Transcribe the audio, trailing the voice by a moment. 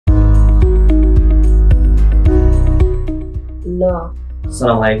No.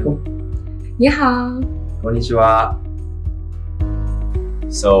 Assalamualaikum. 你好. Konnichiwa.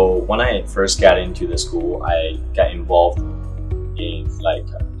 So when I first got into the school, I got involved in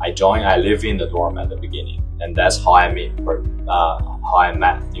I lived in the dorm at the beginning, and that's how I met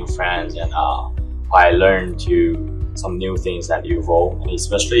new friends and how I learned some new things that evolved, and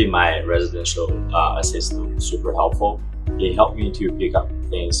especially my residential assistant, super helpful. He helped me to pick up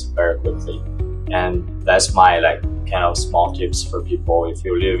things very quickly, and that's my kind of small tips for people. If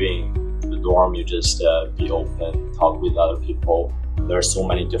you're living in the dorm, you just be open, talk with other people. There are so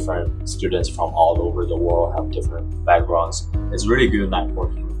many different students from all over the world, have different backgrounds. It's really good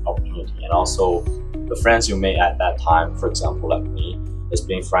networking opportunity, and also the friends you made at that time, for example, like me, it's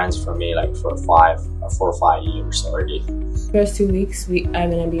been friends for me for 4 or 5 years already. First 2 weeks,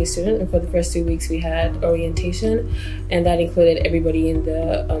 I'm an MBA student, and for the first 2 weeks we had orientation, and that included everybody in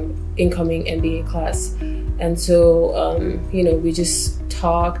the incoming MBA class. And so, we just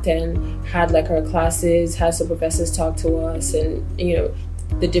talked and had our classes, had some professors talk to us, and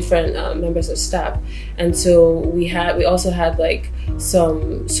the different members of staff. And so we also had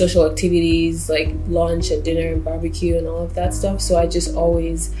some social activities like lunch and dinner and barbecue and all of that stuff. So I just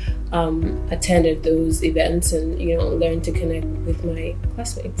always attended those events and learned to connect with my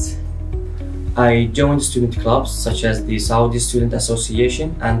classmates. I joined student clubs such as the Saudi Student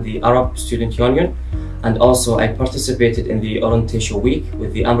Association and the Arab Student Union, and also I participated in the orientation week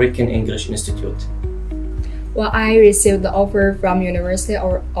with the American English Institute. When I received the offer from University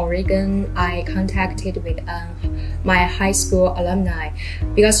of Oregon, I contacted with my high school alumni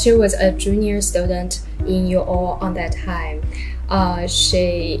because she was a junior student in UO on that time.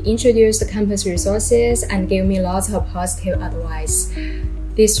 She introduced the campus resources and gave me lots of positive advice.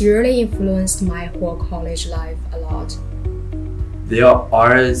 This really influenced my whole college life a lot. There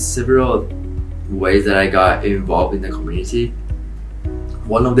are several ways that I got involved in the community.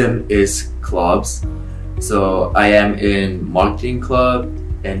 One of them is clubs. So I am in marketing club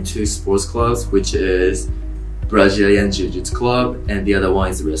and 2 sports clubs, which is Brazilian Jiu-Jitsu club and the other one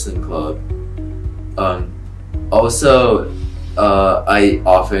is wrestling club. I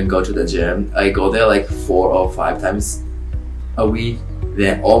often go to the gym. I go there 4 or 5 times a week.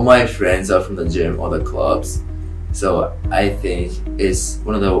 Then all my friends are from the gym or the clubs. So I think it's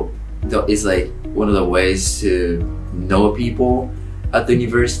one of the ways to know people at the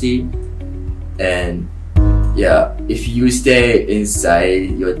university. And yeah, if you stay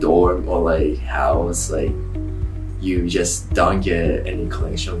inside your dorm or house, you just don't get any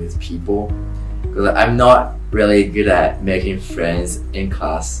connection with people. Because I'm not really good at making friends in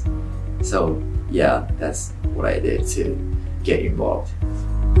class. So yeah, that's what I did to get involved.